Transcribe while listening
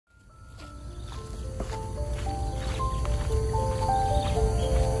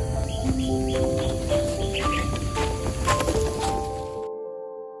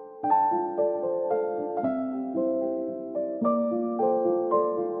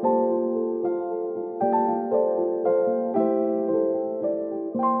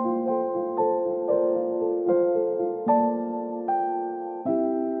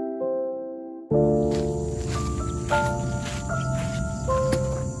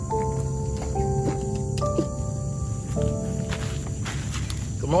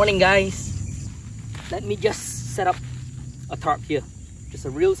morning, guys. Let me just set up a tarp here. Just a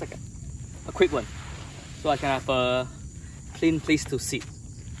real second. A quick one. So I can have a clean place to sit.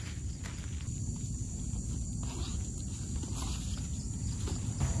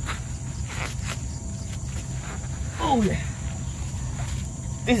 Oh yeah.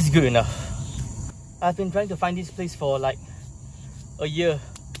 This is good enough. I've been trying to find this place for like a year.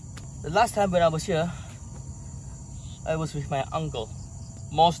 The last time when I was here, I was with my uncle.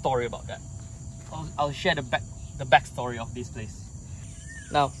 More story about that. I'll share the backstory of this place.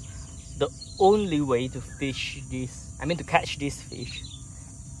 Now, the only way to fish this, to catch this fish,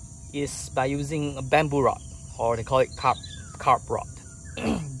 is by using a bamboo rod, or they call it carp rod.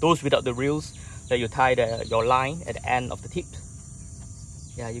 Those without the reels that you tie your line at the end of the tip.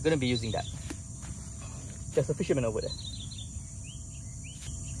 Yeah, you're gonna be using that. There's a fisherman over there.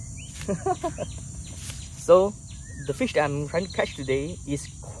 So, the fish that I'm trying to catch today is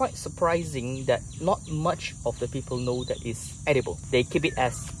quite surprising that not much of the people know that it's edible. They keep it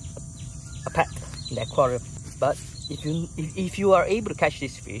as a pet in the aquarium. But if you are able to catch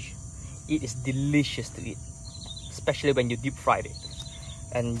this fish, it is delicious to eat, especially when you deep fry it.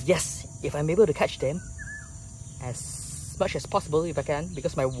 And yes, if I'm able to catch them as much as possible, if I can,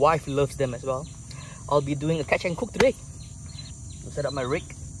 because my wife loves them as well, I'll be doing a catch and cook today. I'll set up my rig.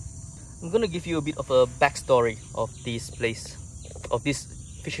 I'm gonna give you a bit of a backstory of this place, of this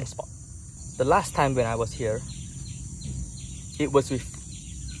fishing spot. The last time when I was here, it was with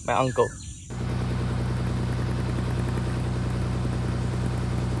my uncle.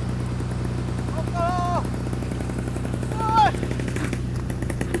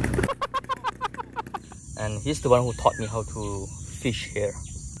 And he's the one who taught me how to fish here.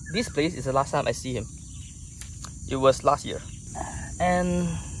 This place is the last time I see him. It was last year. And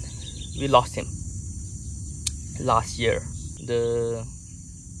we lost him last year. The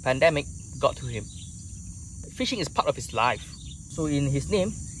pandemic got to him. Fishing is part of his life, so in his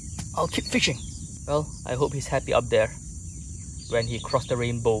name, I'll keep fishing. Well, I hope he's happy up there when he crossed the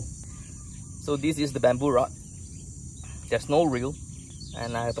rainbow. So this is the bamboo rod. There's no reel,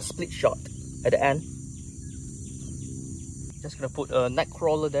 and I have a split shot at the end. Just gonna put a neck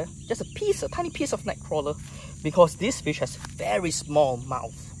crawler there, just a tiny piece of neck crawler, because this fish has very small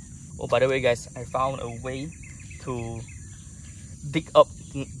mouth. Oh, by the way, guys, I found a way to dig up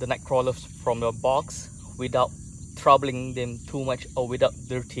the neck crawlers from your box without troubling them too much or without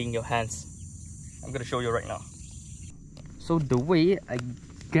dirtying your hands. I'm gonna show you right now. So the way I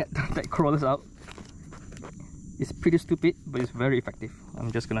get the neck crawlers out is pretty stupid, but it's very effective.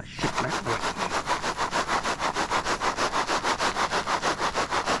 I'm just gonna shift left and right.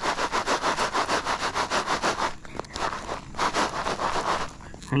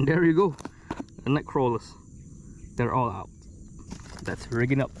 And there you go, the neck crawlers. They're all out. That's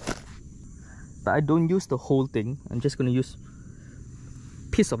rigging up. But I don't use the whole thing. I'm just gonna use a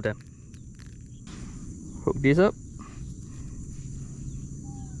piece of them. Hook this up.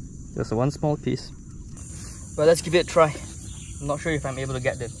 Just one small piece. But let's give it a try. I'm not sure if I'm able to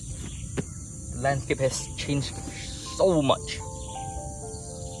get them. The landscape has changed so much.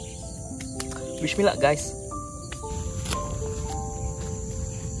 Wish me luck, guys.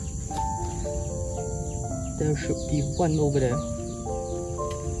 There should be one over there.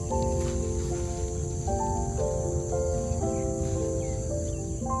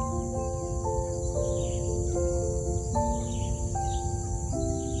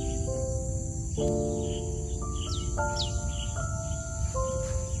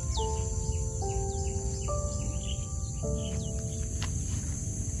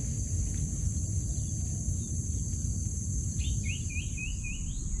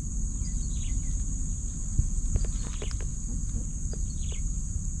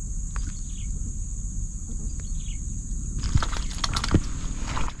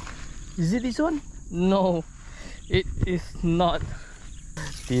 Is it this one? No, it is not.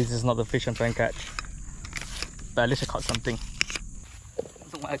 This is not the fish I'm trying to catch. But at least I caught something.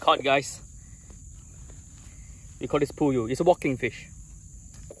 So what I caught, guys, we call this puyo. It's a walking fish.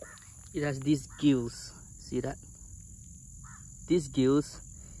 It has these gills. See that? These gills,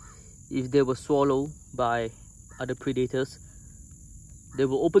 if they were swallowed by other predators, they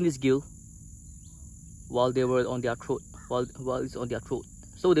will open this gill while they were on their throat. While it's on their throat.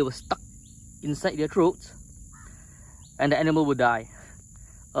 So they were stuck inside their throats, and the animal will die.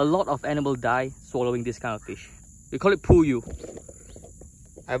 A lot of animals die swallowing this kind of fish. We call it puyo.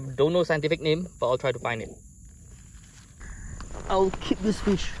 I don't know scientific name, but I'll try to find it. I'll keep this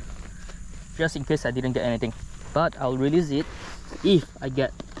fish just in case I didn't get anything, but I'll release it if I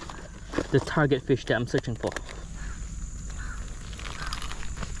get the target fish that I'm searching for.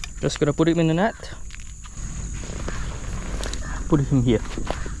 Just gonna put him in the net. Put him here.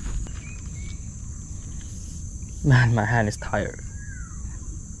 Man, my hand is tired.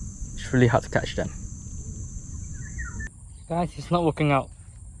 It's really hard to catch them. Guys, it's not working out.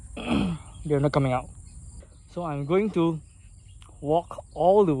 They're not coming out. So I'm going to walk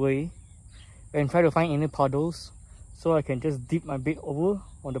all the way and try to find any puddles, so I can just dip my bait over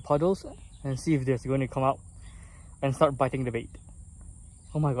on the puddles and see if they're going to come out and start biting the bait.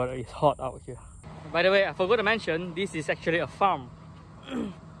 Oh my god, it's hot out here. By the way, I forgot to mention, this is actually a farm.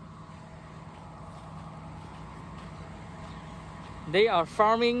 They are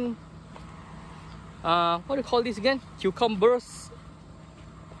farming, what do you call this again? Cucumbers.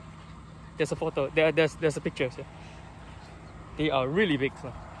 There's a photo, there's a picture here. They are really big.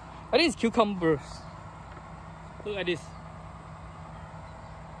 So I think it's cucumbers. Look at this.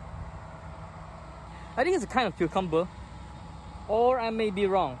 I think it's a kind of cucumber, or I may be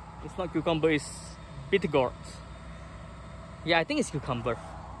wrong. It's not cucumber, it's bitter gourd. Yeah, I think it's cucumber.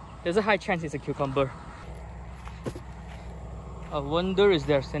 There's a high chance it's a cucumber. I wonder if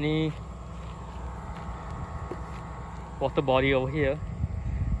there's any water body over here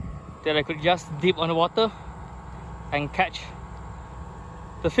that I could just dip on the water and catch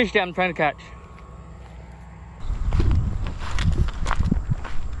the fish that I'm trying to catch.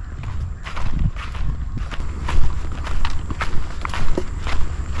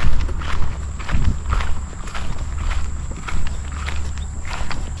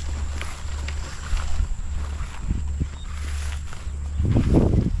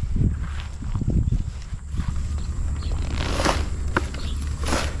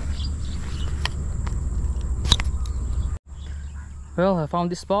 Well, I found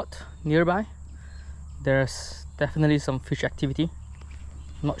this spot nearby. There's definitely some fish activity.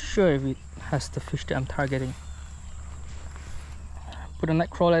 Not sure if it has the fish that I'm targeting. Put a net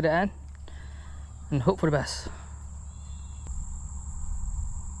crawler at the end and hope for the best.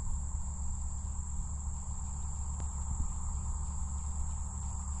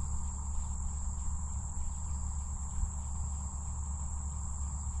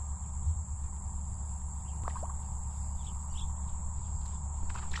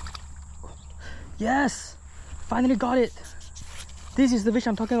 Yes! Finally got it! This is the fish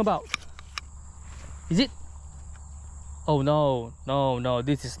I'm talking about. Is it? Oh no, no,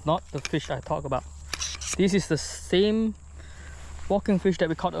 this is not the fish I talk about. This is the same walking fish that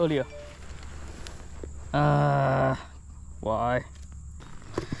we caught earlier. Why?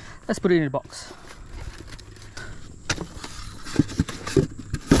 Let's put it in the box.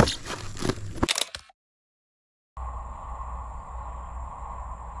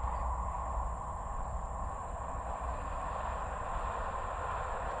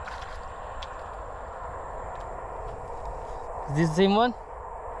 Is this the same one?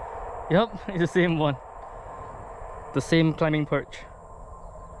 Yep, it's the same one. The same climbing perch.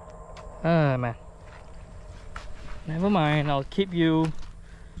 Ah man. Never mind, I'll keep you.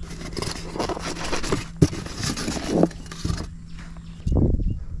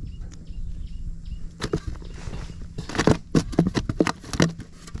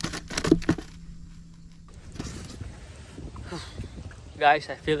 Guys,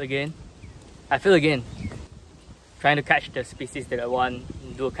 I feel again. Trying to catch the species that I want,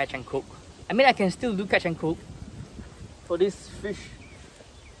 do a catch and cook. I mean, I can still do catch and cook for this fish,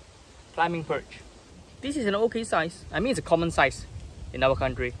 climbing perch. This is an okay size. I mean, it's a common size in our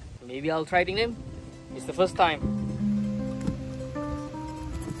country. Maybe I'll try eating them. It's the first time.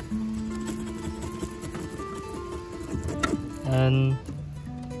 And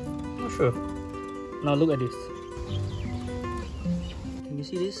not sure. Now look at this. Can you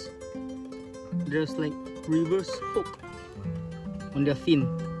see this? There's like reverse hook on their fin.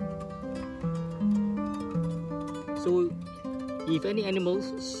 So if any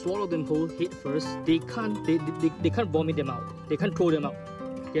animals swallow them whole head first, they can't vomit them out. They can't throw them out.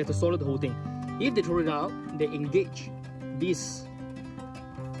 They have to swallow the whole thing. If they throw it out, they engage this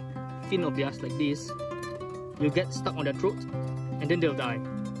fin of theirs like this. Will get stuck on their throat, and then they'll die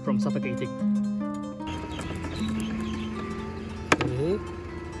from suffocating. Okay.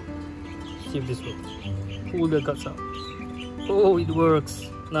 See if this works. Pull the guts out. Oh, it works.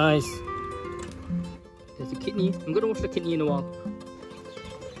 Nice. There's the kidney. I'm gonna watch the kidney in a while.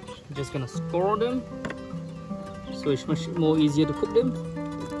 I'm just gonna score them, so it's much more easier to cook them.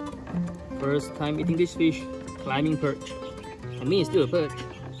 First time eating this fish, climbing perch. I mean, it's still a perch.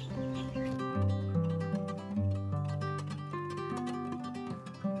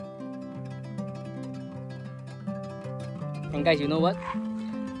 And guys, you know what?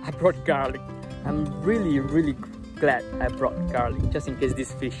 I brought garlic. I'm really glad I brought garlic just in case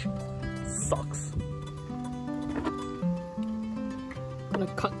this fish sucks. I'm gonna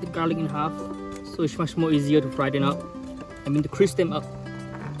cut the garlic in half so it's much more easier to fry them up. I mean to crisp them up.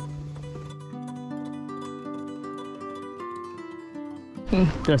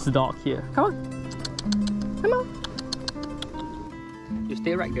 There's the dog here. Come on. Come on. You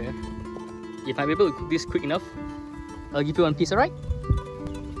stay right there. If I'm able to cook this quick enough, I'll give you one piece, alright?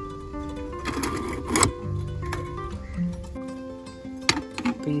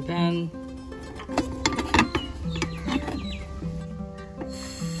 Clean pan.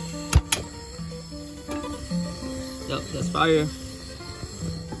 Yep, that's fire.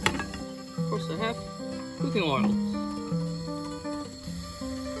 Of course I have cooking oil.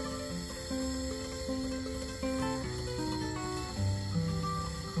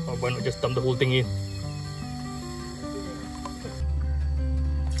 Or why not just dump the whole thing in?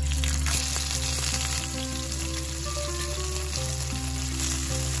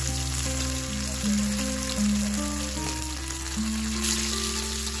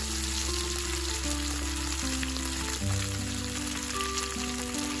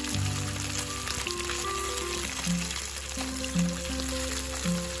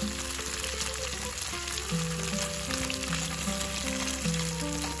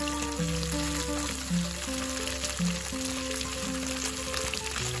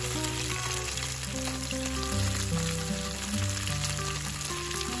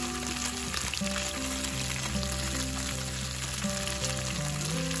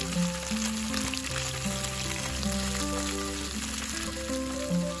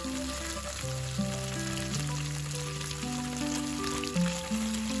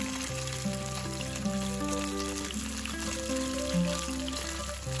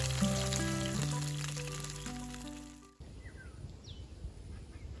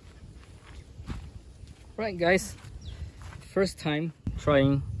 Right guys, first time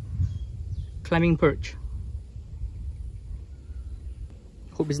trying climbing perch.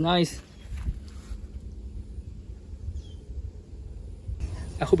 Hope it's nice.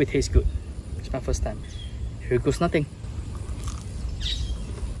 I hope it tastes good. It's my first time. Here goes nothing.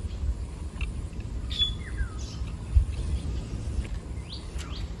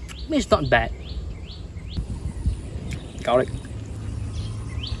 I mean, it's not bad. Garlic.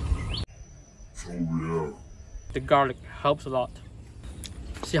 The garlic helps a lot.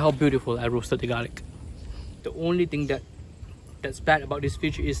 See how beautiful I roasted the garlic. The only thing that's bad about this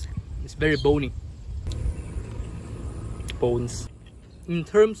fish is it's very bony. Bones. In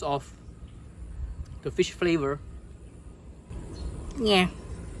terms of the fish flavor, yeah,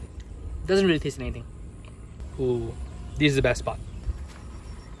 doesn't really taste anything. Ooh, this is the best part.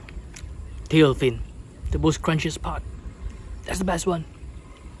 Tail fin, the most crunchiest part. That's the best one.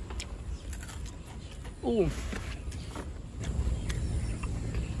 Ooh.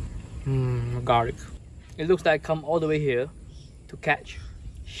 Garlic. It looks like I come all the way here to catch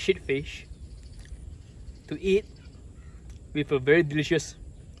shit fish to eat with a very delicious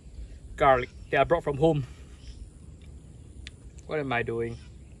garlic that I brought from home. What am I doing?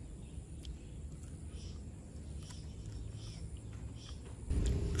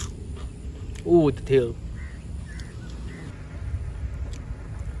 Ooh, the tail.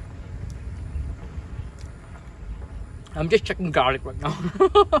 I'm just checking garlic right now.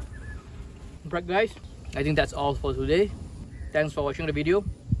 Right guys, I think that's all for today. Thanks for watching the video.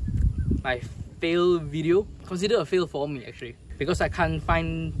 My fail video. Consider a fail for me actually, because I can't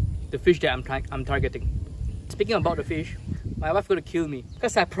find the fish that I'm targeting. Speaking about the fish, my wife's gonna kill me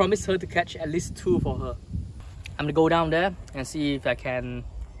because I promised her to catch at least 2 for her. I'm gonna go down there and see if I can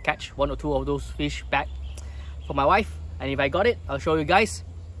catch 1 or 2 of those fish back for my wife, and if I got it, I'll show you guys.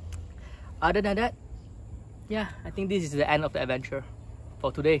 Other than that, yeah, I think this is the end of the adventure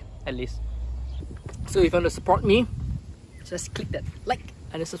for today at least. So if you want to support me, just click that like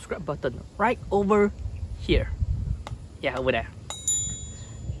and the subscribe button right over here. Yeah, over there.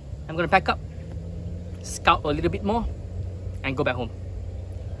 I'm gonna pack up, scout a little bit more, and go back home.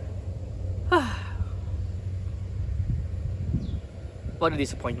 What a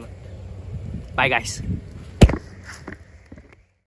disappointment. Bye guys.